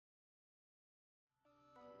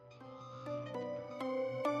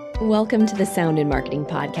Welcome to the Sound in Marketing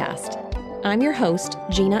Podcast. I'm your host,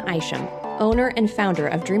 Gina Isham, owner and founder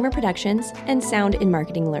of Dreamer Productions and Sound in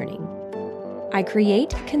Marketing Learning. I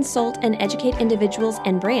create, consult, and educate individuals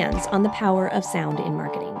and brands on the power of sound in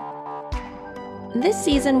marketing. This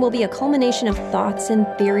season will be a culmination of thoughts and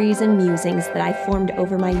theories and musings that I formed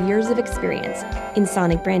over my years of experience in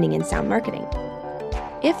sonic branding and sound marketing.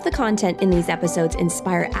 If the content in these episodes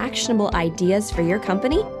inspire actionable ideas for your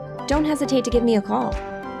company, don't hesitate to give me a call.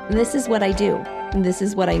 This is what I do. This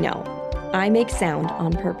is what I know. I make sound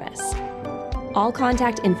on purpose. All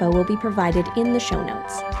contact info will be provided in the show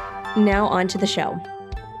notes. Now on to the show.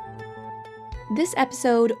 This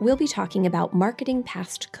episode, we'll be talking about marketing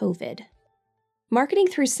past COVID. Marketing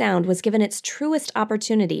through sound was given its truest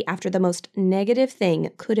opportunity after the most negative thing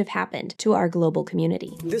could have happened to our global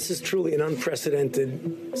community. This is truly an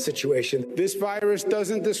unprecedented situation. This virus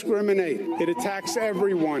doesn't discriminate. It attacks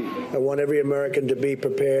everyone. I want every American to be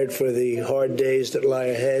prepared for the hard days that lie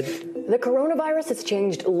ahead. The coronavirus has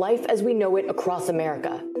changed life as we know it across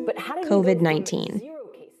America. But how did COVID-19.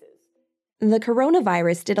 The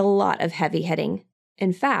coronavirus did a lot of heavy hitting.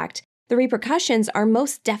 In fact, the repercussions are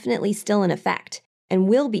most definitely still in effect, and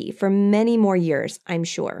will be for many more years, I'm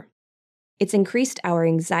sure. It's increased our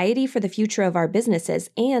anxiety for the future of our businesses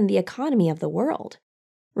and the economy of the world.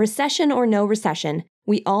 Recession or no recession,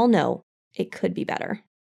 we all know it could be better.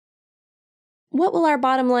 What will our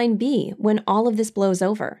bottom line be when all of this blows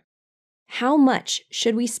over? How much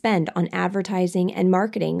should we spend on advertising and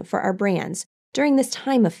marketing for our brands during this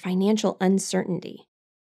time of financial uncertainty?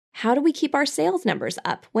 How do we keep our sales numbers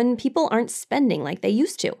up when people aren't spending like they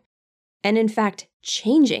used to? And in fact,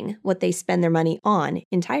 changing what they spend their money on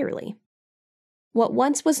entirely. What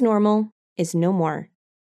once was normal is no more.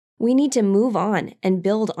 We need to move on and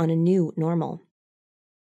build on a new normal.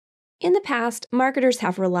 In the past, marketers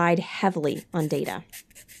have relied heavily on data.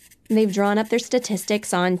 They've drawn up their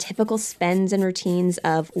statistics on typical spends and routines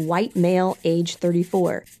of white male age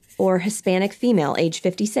 34 or Hispanic female age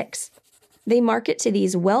 56. They market to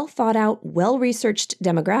these well-thought-out, well-researched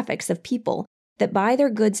demographics of people that buy their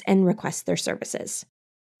goods and request their services.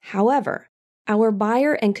 However, our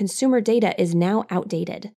buyer and consumer data is now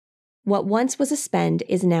outdated. What once was a spend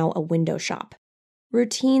is now a window shop.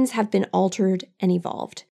 Routines have been altered and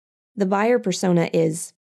evolved. The buyer persona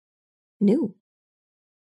is new.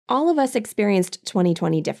 All of us experienced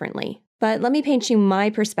 2020 differently, but let me paint you my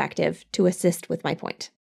perspective to assist with my point.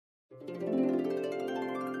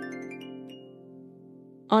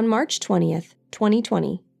 On March 20th,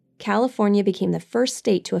 2020, California became the first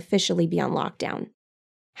state to officially be on lockdown.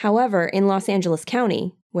 However, in Los Angeles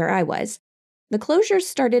County, where I was, the closures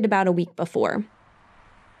started about a week before.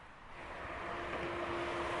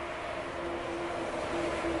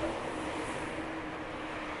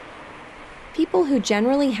 People who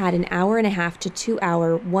generally had an hour and a half to 2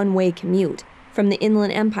 hour one-way commute from the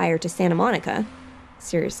Inland Empire to Santa Monica,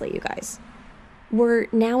 seriously, you guys, were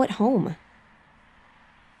now at home.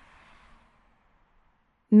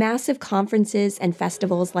 Massive conferences and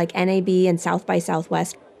festivals like NAB and South by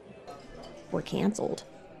Southwest were canceled.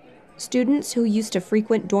 Students who used to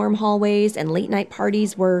frequent dorm hallways and late-night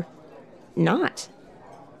parties were not.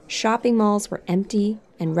 Shopping malls were empty,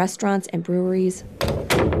 and restaurants and breweries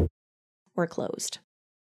were closed.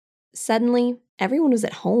 Suddenly, everyone was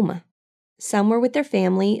at home. Some were with their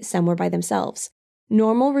family, some were by themselves.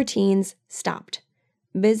 Normal routines stopped.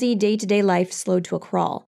 Busy day-to-day life slowed to a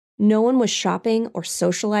crawl. No one was shopping or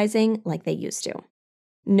socializing like they used to.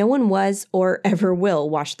 No one was or ever will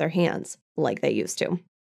wash their hands like they used to.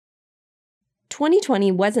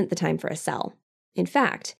 2020 wasn't the time for a sell. In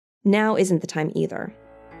fact, now isn't the time either.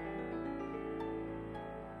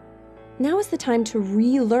 Now is the time to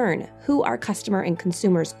relearn who our customer and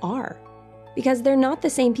consumers are, because they're not the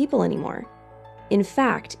same people anymore. In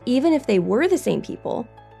fact, even if they were the same people,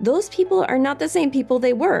 those people are not the same people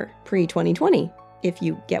they were pre-2020. If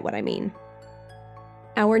you get what I mean.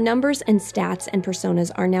 Our numbers and stats and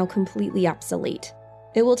personas are now completely obsolete.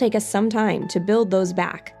 It will take us some time to build those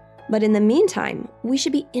back, but in the meantime, we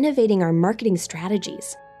should be innovating our marketing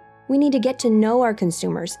strategies. We need to get to know our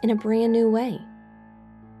consumers in a brand new way.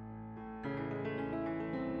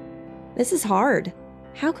 This is hard.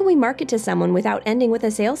 How can we market to someone without ending with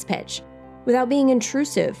a sales pitch? Without being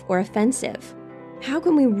intrusive or offensive? How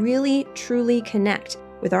can we really, truly connect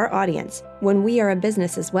with our audience when we are a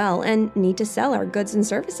business as well and need to sell our goods and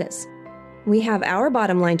services? We have our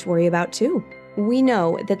bottom line to worry about too. We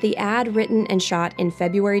know that the ad written and shot in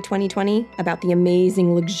February 2020 about the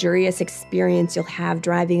amazing, luxurious experience you'll have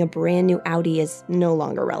driving a brand new Audi is no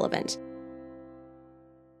longer relevant.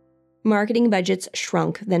 Marketing budgets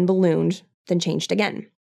shrunk, then ballooned, then changed again.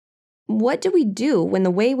 What do we do when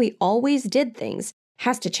the way we always did things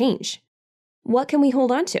has to change? What can we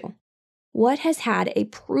hold on to? What has had a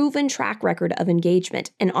proven track record of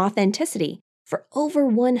engagement and authenticity for over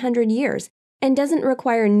 100 years and doesn't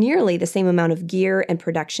require nearly the same amount of gear and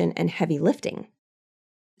production and heavy lifting?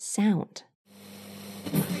 Sound.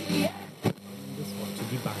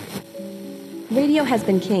 Radio has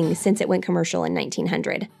been king since it went commercial in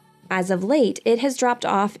 1900. As of late, it has dropped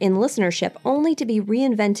off in listenership only to be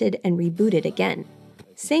reinvented and rebooted again.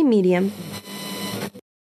 Same medium,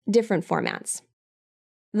 different formats.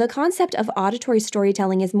 The concept of auditory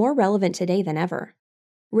storytelling is more relevant today than ever.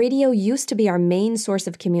 Radio used to be our main source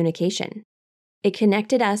of communication. It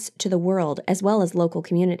connected us to the world as well as local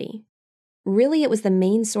community. Really, it was the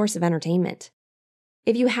main source of entertainment.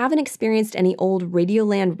 If you haven't experienced any old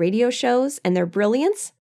Radioland radio shows and their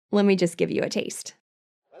brilliance, let me just give you a taste.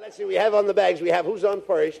 Let's see, we have on the bags, we have who's on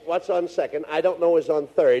first, what's on second, I don't know who's on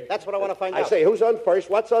third. That's what I want to find out. I say who's on first,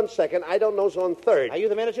 what's on second, I don't know who's on third. Are you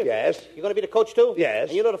the manager? Yes. You're going to be the coach too? Yes.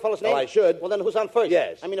 And you know the fellow's name? Well, I should. Well, then who's on first?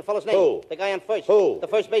 Yes. I mean the fellow's name. Who? The guy on first. Who? The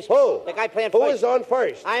first baseman. Who? The guy playing first. Who is on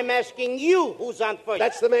first? I'm asking you who's on first.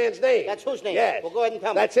 That's the man's name. That's whose name? Yes. Well, go ahead and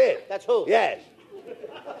tell me. That's it. That's who? Yes.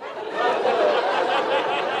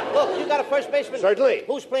 Look, you got a first baseman? Certainly.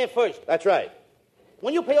 Who's playing first? That's right.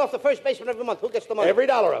 When you pay off the first baseman every month, who gets the money? Every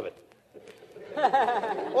dollar of it.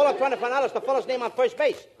 All I'm trying to find out is the fellow's name on first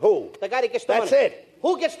base. Who? The guy that gets the money. That's it.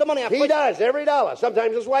 Who gets the money on He first? does, every dollar.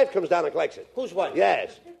 Sometimes his wife comes down and collects it. Whose wife?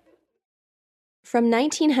 Yes. From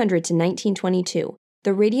 1900 to 1922,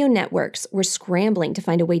 the radio networks were scrambling to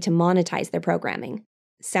find a way to monetize their programming.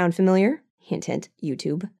 Sound familiar? Hint, hint,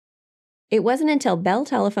 YouTube. It wasn't until Bell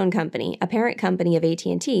Telephone Company, a parent company of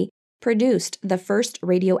AT&T, produced the first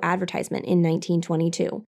radio advertisement in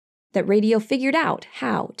 1922 that radio figured out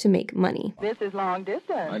how to make money. This is long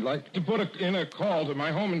distance. I'd like to put in a call to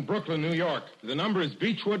my home in Brooklyn, New York. The number is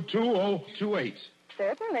Beechwood 2028.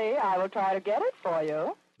 Certainly, I will try to get it for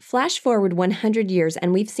you. Flash forward 100 years,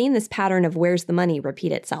 and we've seen this pattern of where's the money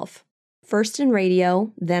repeat itself. First in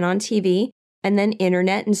radio, then on TV, and then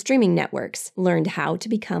internet and streaming networks learned how to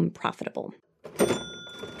become profitable.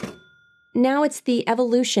 Now it's the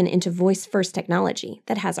evolution into voice-first technology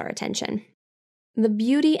that has our attention. The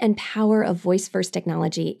beauty and power of voice-first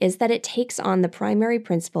technology is that it takes on the primary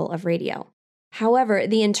principle of radio. However,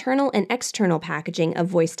 the internal and external packaging of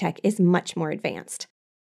voice tech is much more advanced.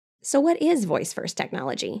 So what is voice-first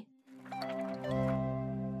technology?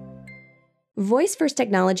 Voice-first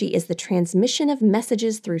technology is the transmission of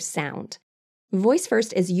messages through sound.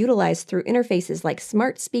 Voice-first is utilized through interfaces like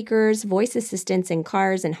smart speakers, voice assistants in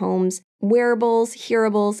cars and homes, wearables,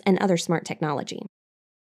 hearables, and other smart technology.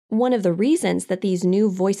 One of the reasons that these new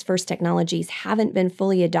voice-first technologies haven't been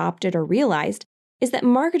fully adopted or realized is that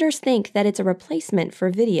marketers think that it's a replacement for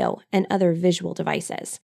video and other visual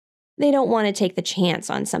devices. They don't want to take the chance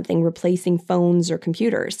on something replacing phones or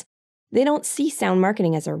computers. They don't see sound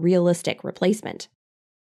marketing as a realistic replacement.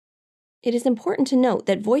 It is important to note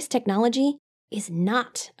that voice technology is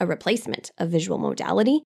not a replacement of visual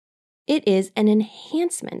modality. It is an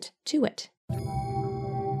enhancement to it.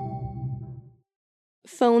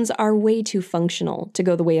 Phones are way too functional to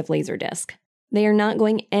go the way of Laserdisc. They are not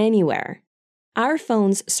going anywhere. Our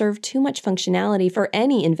phones serve too much functionality for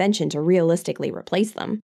any invention to realistically replace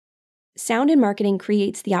them. Sound in marketing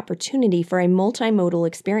creates the opportunity for a multimodal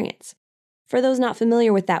experience. For those not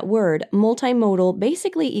familiar with that word, multimodal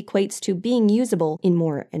basically equates to being usable in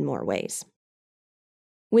more and more ways.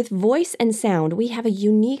 With voice and sound, we have a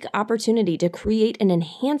unique opportunity to create an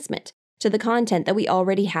enhancement to the content that we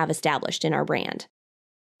already have established in our brand.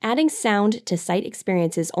 Adding sound to site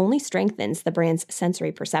experiences only strengthens the brand's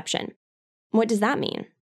sensory perception. What does that mean?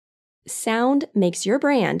 Sound makes your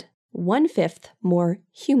brand 1/5 more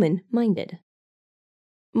human-minded.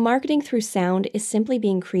 Marketing through sound is simply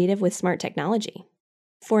being creative with smart technology.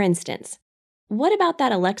 For instance, what about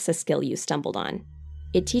that Alexa skill you stumbled on?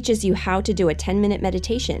 It teaches you how to do a 10-minute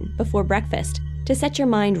meditation before breakfast to set your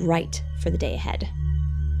mind right for the day ahead.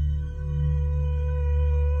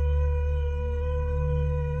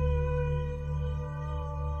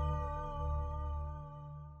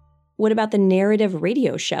 What about the narrative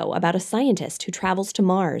radio show about a scientist who travels to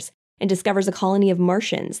Mars and discovers a colony of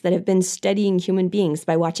Martians that have been studying human beings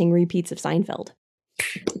by watching repeats of Seinfeld?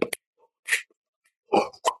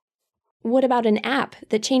 What about an app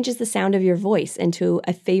that changes the sound of your voice into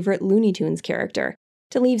a favorite Looney Tunes character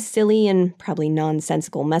to leave silly and probably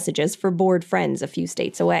nonsensical messages for bored friends a few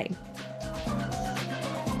states away?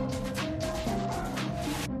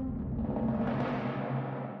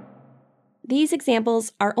 These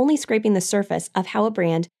examples are only scraping the surface of how a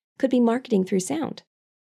brand could be marketing through sound.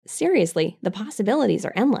 Seriously, the possibilities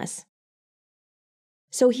are endless.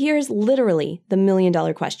 So here's literally the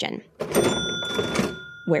million-dollar question.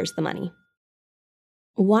 Where's the money?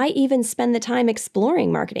 Why even spend the time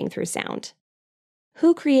exploring marketing through sound?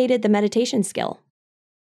 Who created the meditation skill?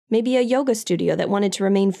 Maybe a yoga studio that wanted to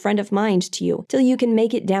remain front of mind to you till you can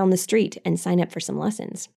make it down the street and sign up for some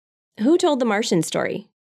lessons. Who told the Martian story?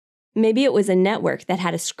 Maybe it was a network that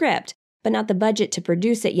had a script, but not the budget to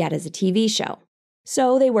produce it yet as a TV show.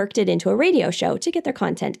 So they worked it into a radio show to get their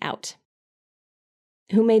content out.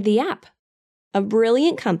 Who made the app? A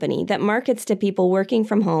brilliant company that markets to people working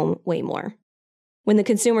from home way more. When the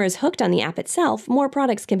consumer is hooked on the app itself, more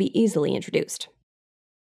products can be easily introduced.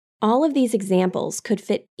 All of these examples could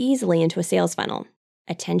fit easily into a sales funnel.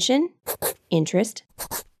 Attention, interest,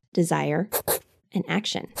 desire, and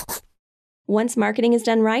action. Once marketing is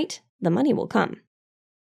done right, the money will come.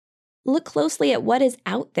 Look closely at what is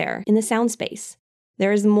out there in the sound space.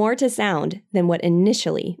 There is more to sound than what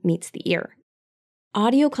initially meets the ear.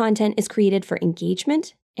 Audio content is created for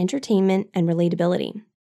engagement, entertainment, and relatability.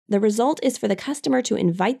 The result is for the customer to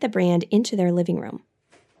invite the brand into their living room.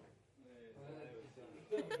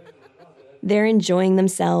 They're enjoying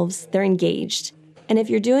themselves, they're engaged, and if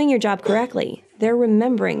you're doing your job correctly, they're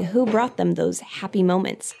remembering who brought them those happy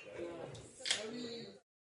moments.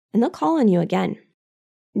 And they'll call on you again.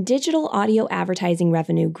 Digital audio advertising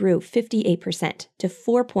revenue grew 58% to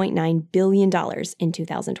 $4.9 billion in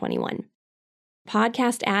 2021.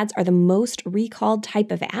 Podcast ads are the most recalled type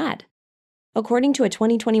of ad. According to a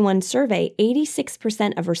 2021 survey,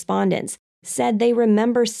 86% of respondents said they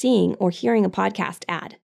remember seeing or hearing a podcast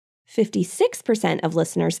ad. 56% of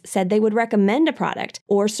listeners said they would recommend a product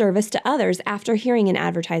or service to others after hearing an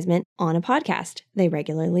advertisement on a podcast they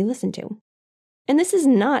regularly listen to. And this is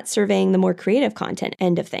not surveying the more creative content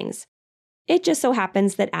end of things. It just so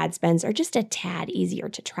happens that ad spends are just a tad easier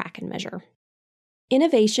to track and measure.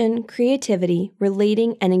 Innovation, creativity,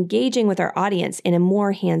 relating, and engaging with our audience in a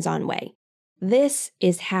more hands-on way. This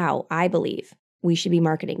is how I believe we should be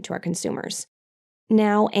marketing to our consumers,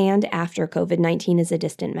 now and after COVID-19 is a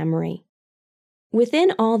distant memory.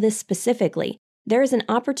 Within all this specifically, there is an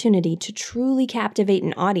opportunity to truly captivate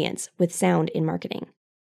an audience with sound in marketing.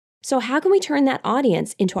 So how can we turn that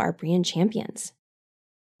audience into our brand champions?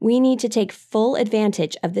 We need to take full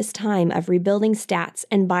advantage of this time of rebuilding stats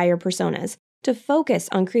and buyer personas to focus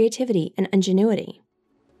on creativity and ingenuity.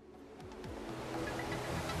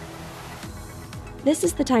 This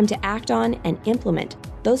is the time to act on and implement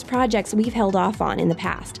those projects we've held off on in the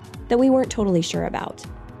past that we weren't totally sure about.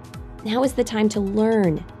 Now is the time to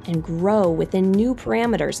learn and grow within new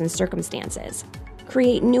parameters and circumstances,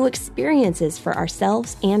 create new experiences for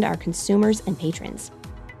ourselves and our consumers and patrons.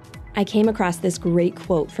 I came across this great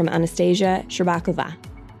quote from Anastasia Shcherbakova.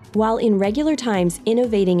 While in regular times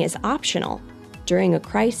innovating is optional, during a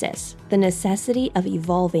crisis, the necessity of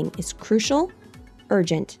evolving is crucial,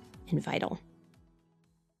 urgent, and vital.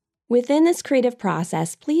 Within this creative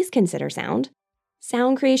process, please consider sound.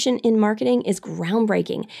 Sound creation in marketing is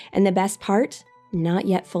groundbreaking, and the best part, not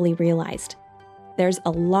yet fully realized. There's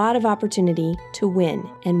a lot of opportunity to win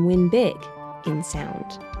and win big in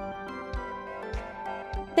sound.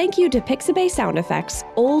 Thank you to Pixabay Sound Effects,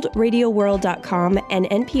 OldRadioWorld.com, and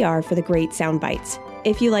NPR for the great sound bites.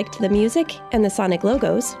 If you liked the music and the sonic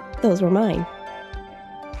logos, those were mine.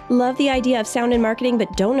 Love the idea of sound in marketing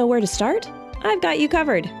but don't know where to start? I've got you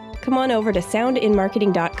covered. Come on over to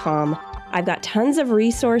soundinmarketing.com. I've got tons of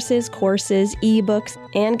resources, courses, ebooks,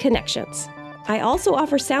 and connections. I also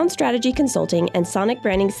offer sound strategy consulting and sonic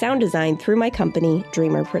branding sound design through my company,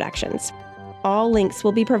 Dreamer Productions. All links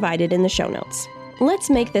will be provided in the show notes.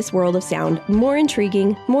 Let's make this world of sound more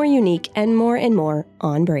intriguing, more unique, and more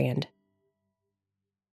on brand.